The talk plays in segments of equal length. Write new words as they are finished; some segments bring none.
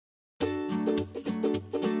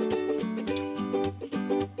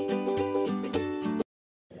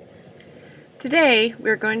Today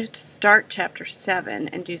we're going to start Chapter 7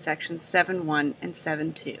 and do Sections 7.1 and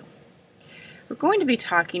 7.2. We're going to be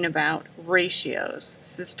talking about ratios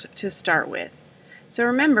to start with. So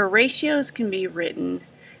remember, ratios can be written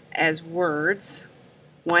as words,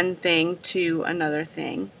 one thing to another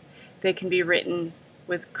thing. They can be written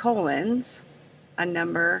with colons, a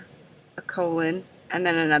number, a colon, and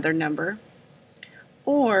then another number.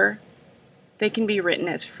 Or they can be written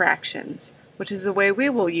as fractions, which is the way we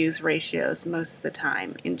will use ratios most of the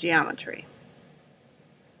time in geometry.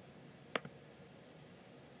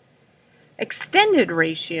 Extended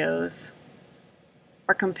ratios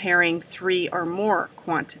are comparing three or more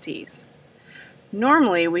quantities.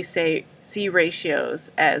 Normally we see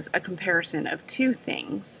ratios as a comparison of two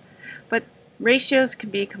things, but ratios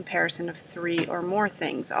can be a comparison of three or more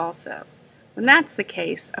things also. When that's the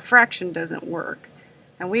case, a fraction doesn't work,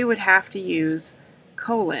 and we would have to use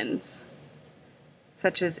colons,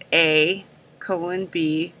 such as A colon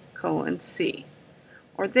B colon C,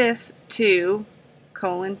 or this 2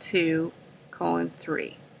 colon 2 colon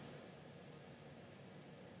 3.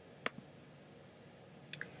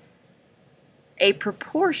 A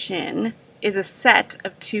proportion is a set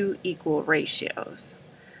of two equal ratios.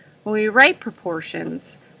 When we write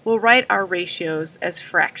proportions, we'll write our ratios as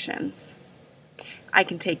fractions. I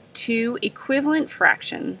can take two equivalent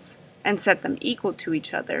fractions and set them equal to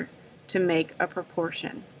each other to make a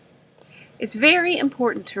proportion. It's very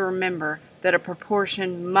important to remember that a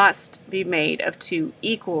proportion must be made of two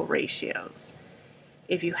equal ratios.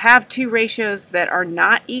 If you have two ratios that are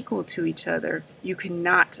not equal to each other, you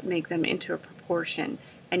cannot make them into a proportion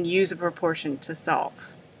and use a proportion to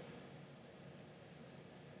solve.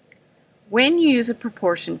 When you use a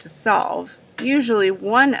proportion to solve, usually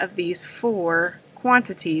one of these four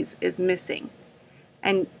quantities is missing,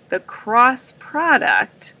 and the cross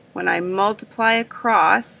product, when I multiply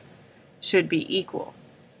across, should be equal.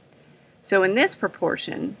 So in this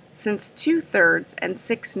proportion, since 2/3 and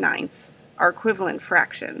 6/9 are equivalent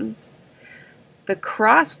fractions, the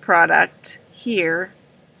cross product here,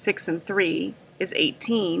 6 and 3, is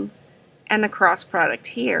 18, and the cross product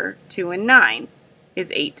here, 2 and 9,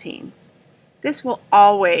 is 18. This will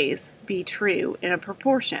always be true in a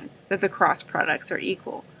proportion, that the cross products are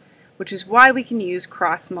equal, which is why we can use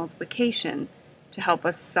cross multiplication to help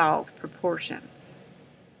us solve proportions.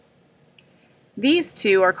 These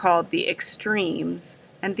two are called the extremes,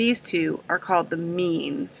 and these two are called the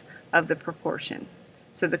means of the proportion.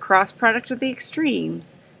 So the cross product of the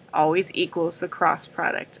extremes always equals the cross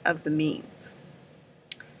product of the means.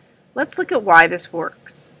 Let's look at why this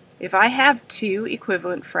works. If I have two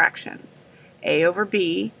equivalent fractions, A over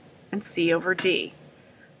B and C over D,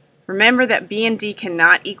 remember that B and D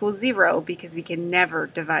cannot equal 0 because we can never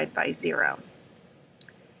divide by 0.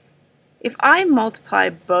 If I multiply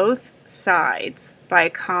both sides by a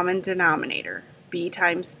common denominator, B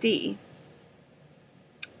times D,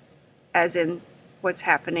 as in what's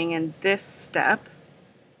happening in this step,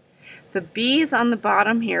 the B's on the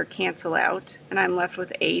bottom here cancel out, and I'm left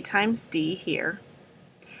with A times D here.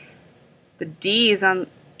 The D's on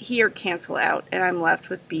here cancel out, and I'm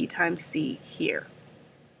left with B times C here.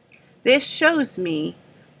 This shows me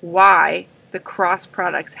why the cross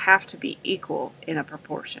products have to be equal in a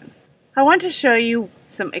proportion. I want to show you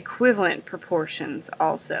some equivalent proportions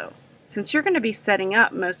also. Since you're going to be setting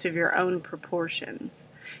up most of your own proportions,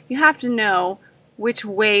 you have to know which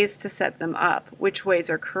ways to set them up, which ways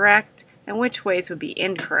are correct, and which ways would be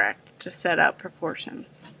incorrect to set up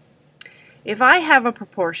proportions. If I have a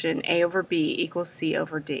proportion A over B equals C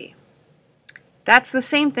over D, that's the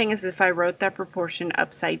same thing as if I wrote that proportion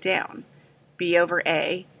upside down. B over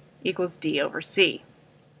A equals D over C.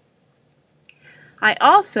 I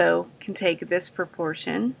also can take this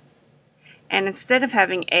proportion, and instead of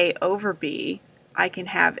having A over B, I can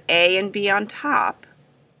have A and B on top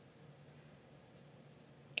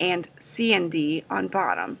and C and D on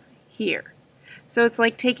bottom here. So it's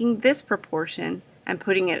like taking this proportion and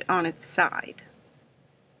putting it on its side.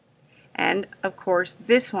 And of course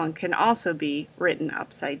this one can also be written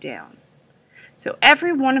upside down. So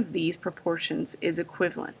every one of these proportions is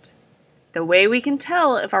equivalent. The way we can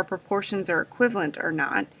tell if our proportions are equivalent or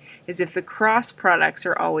not is if the cross products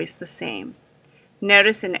are always the same.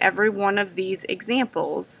 Notice in every one of these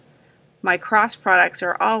examples, my cross products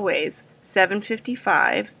are always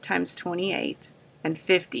 755 times 28 and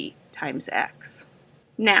 50 times x.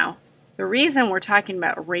 Now, the reason we're talking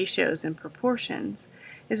about ratios and proportions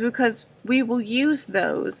is because we will use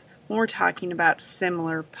those when we're talking about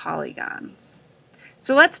similar polygons.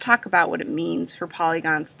 So let's talk about what it means for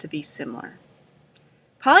polygons to be similar.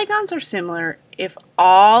 Polygons are similar if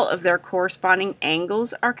all of their corresponding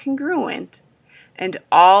angles are congruent and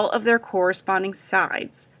all of their corresponding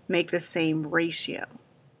sides make the same ratio.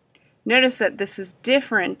 Notice that this is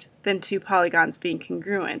different than two polygons being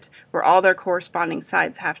congruent, where all their corresponding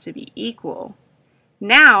sides have to be equal.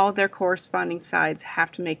 Now their corresponding sides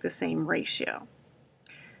have to make the same ratio.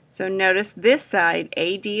 So notice this side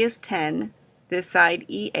AD is 10, this side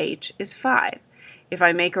EH is 5. If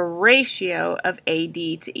I make a ratio of AD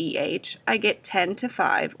to EH, I get 10 to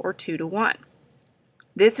 5 or 2 to 1.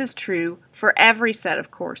 This is true for every set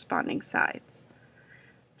of corresponding sides.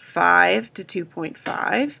 5 to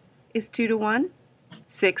 2.5 is 2 to 1,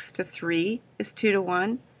 6 to 3 is 2 to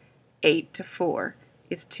 1, 8 to 4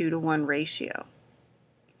 is 2 to 1 ratio.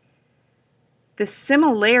 The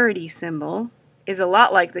similarity symbol is a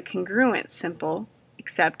lot like the congruent symbol,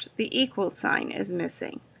 except the equal sign is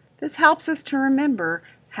missing. This helps us to remember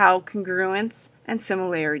how congruence and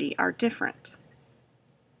similarity are different.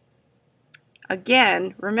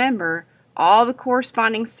 Again, remember, all the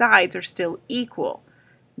corresponding sides are still equal.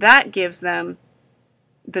 That gives them,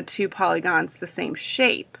 the two polygons, the same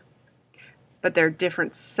shape, but they're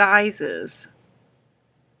different sizes,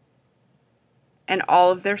 and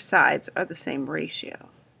all of their sides are the same ratio.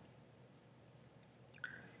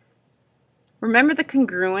 Remember the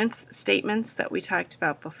congruence statements that we talked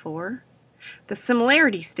about before? The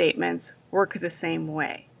similarity statements work the same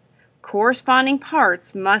way. Corresponding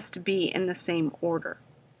parts must be in the same order.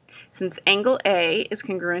 Since angle A is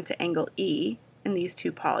congruent to angle E in these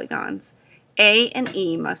two polygons, A and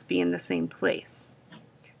E must be in the same place.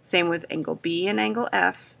 Same with angle B and angle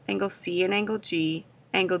F, angle C and angle G,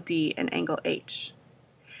 angle D and angle H.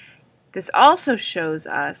 This also shows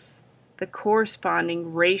us the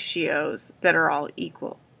corresponding ratios that are all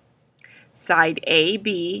equal. Side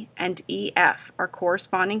AB and EF are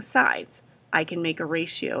corresponding sides. I can make a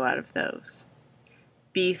ratio out of those.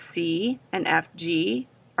 BC and FG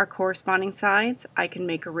are corresponding sides. I can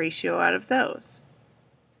make a ratio out of those.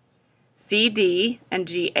 CD and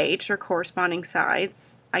GH are corresponding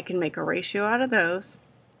sides. I can make a ratio out of those.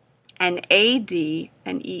 And AD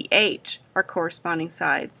and EH are corresponding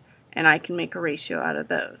sides, and I can make a ratio out of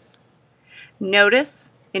those.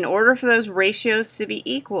 Notice, in order for those ratios to be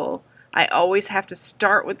equal, I always have to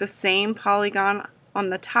start with the same polygon on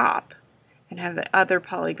the top and have the other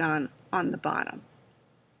polygon on the bottom.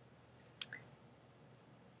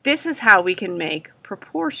 This is how we can make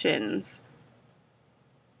proportions,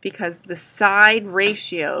 because the side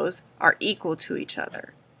ratios are equal to each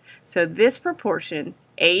other. So this proportion,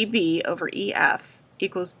 AB over EF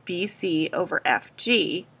equals BC over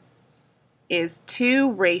FG, is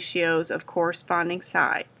two ratios of corresponding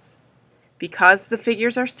sides. Because the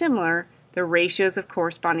figures are similar, the ratios of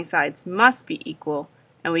corresponding sides must be equal,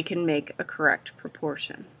 and we can make a correct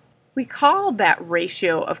proportion. We call that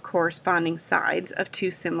ratio of corresponding sides of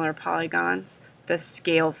two similar polygons the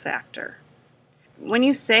scale factor. When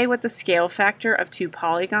you say what the scale factor of two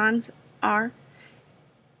polygons are,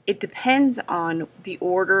 it depends on the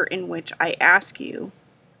order in which I ask you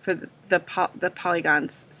for the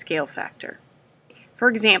polygon's scale factor. For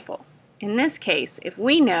example, in this case, if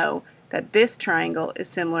we know that this triangle is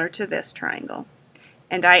similar to this triangle,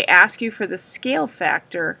 and I ask you for the scale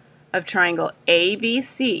factor of triangle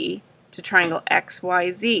ABC to triangle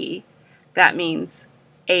XYZ, that means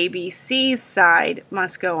ABC's side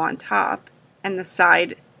must go on top, and the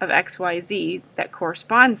side of XYZ that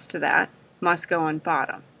corresponds to that must go on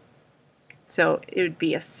bottom. So it would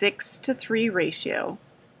be a 6 to 3 ratio,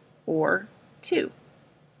 or 2,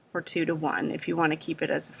 or 2 to 1 if you want to keep it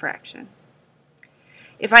as a fraction.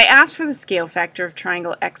 If I ask for the scale factor of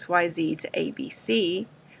triangle XYZ to ABC,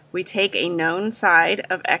 we take a known side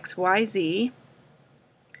of XYZ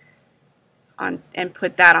and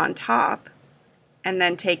put that on top, and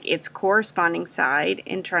then take its corresponding side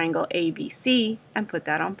in triangle ABC and put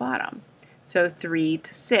that on bottom. So 3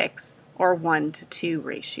 to 6, or 1 to 2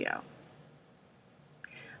 ratio.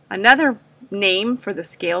 Another name for the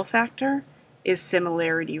scale factor is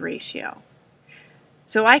similarity ratio.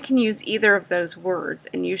 So I can use either of those words,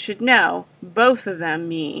 and you should know both of them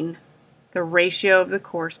mean the ratio of the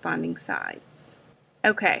corresponding sides.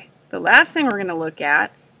 Okay, the last thing we're going to look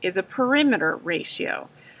at is a perimeter ratio.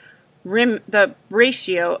 The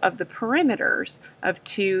ratio of the perimeters of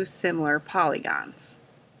two similar polygons.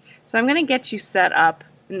 So I'm going to get you set up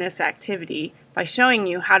in this activity by showing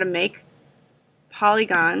you how to make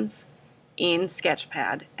polygons in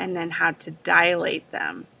Sketchpad and then how to dilate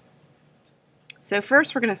them. So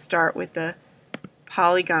first we're going to start with the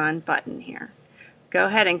polygon button here. Go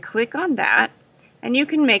ahead and click on that, and you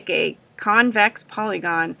can make a convex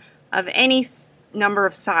polygon of any number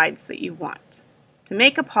of sides that you want. To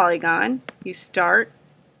make a polygon, you start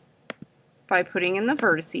by putting in the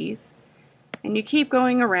vertices, and you keep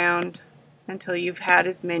going around until you've had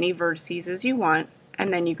as many vertices as you want,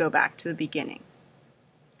 and then you go back to the beginning.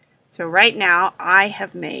 So right now I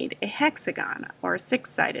have made a hexagon, or a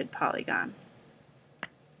six-sided polygon.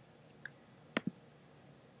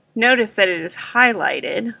 Notice that it is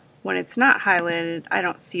highlighted. When it's not highlighted, I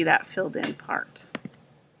don't see that filled in part.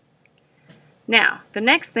 Now, the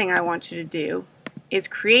next thing I want you to do is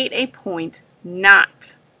create a point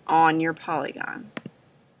not on your polygon.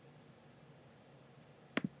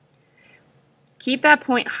 Keep that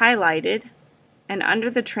point highlighted, and under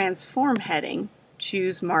the transform heading,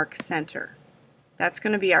 choose Mark Center. That's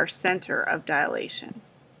going to be our center of dilation.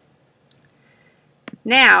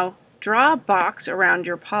 Now, draw a box around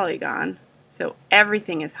your polygon so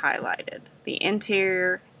everything is highlighted, the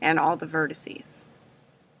interior and all the vertices.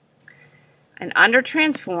 And under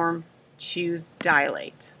transform, choose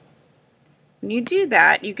dilate. When you do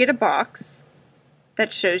that, you get a box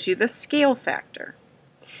that shows you the scale factor.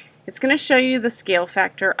 It's going to show you the scale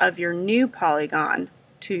factor of your new polygon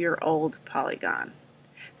to your old polygon.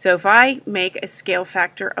 So if I make a scale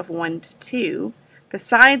factor of 1 to 2, the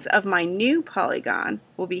sides of my new polygon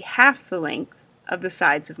will be half the length of the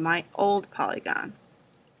sides of my old polygon.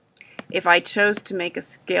 If I chose to make a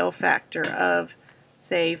scale factor of,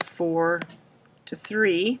 say, 4 to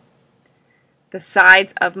 3, the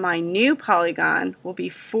sides of my new polygon will be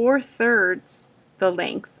 4/3 the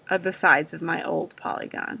length of the sides of my old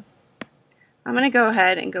polygon. I'm going to go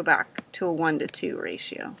ahead and go back to a 1 to 2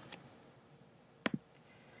 ratio.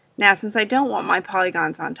 Now, since I don't want my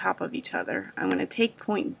polygons on top of each other, I'm going to take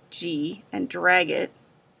point G and drag it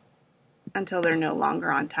until they're no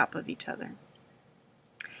longer on top of each other.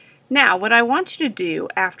 Now, what I want you to do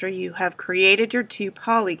after you have created your two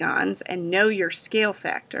polygons and know your scale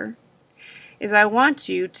factor is I want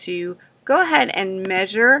you to go ahead and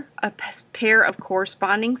measure a pair of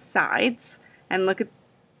corresponding sides and look at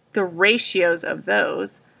the ratios of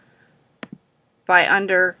those by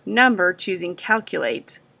under number choosing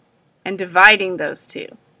calculate and dividing those two.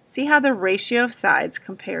 See how the ratio of sides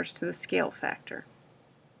compares to the scale factor.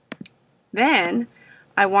 Then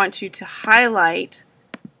I want you to highlight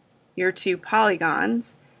your two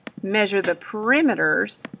polygons, measure the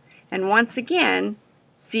perimeters, and once again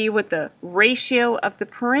see what the ratio of the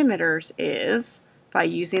perimeters is by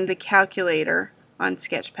using the calculator on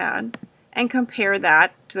Sketchpad, and compare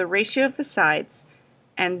that to the ratio of the sides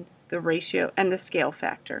and the ratio and the scale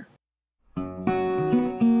factor.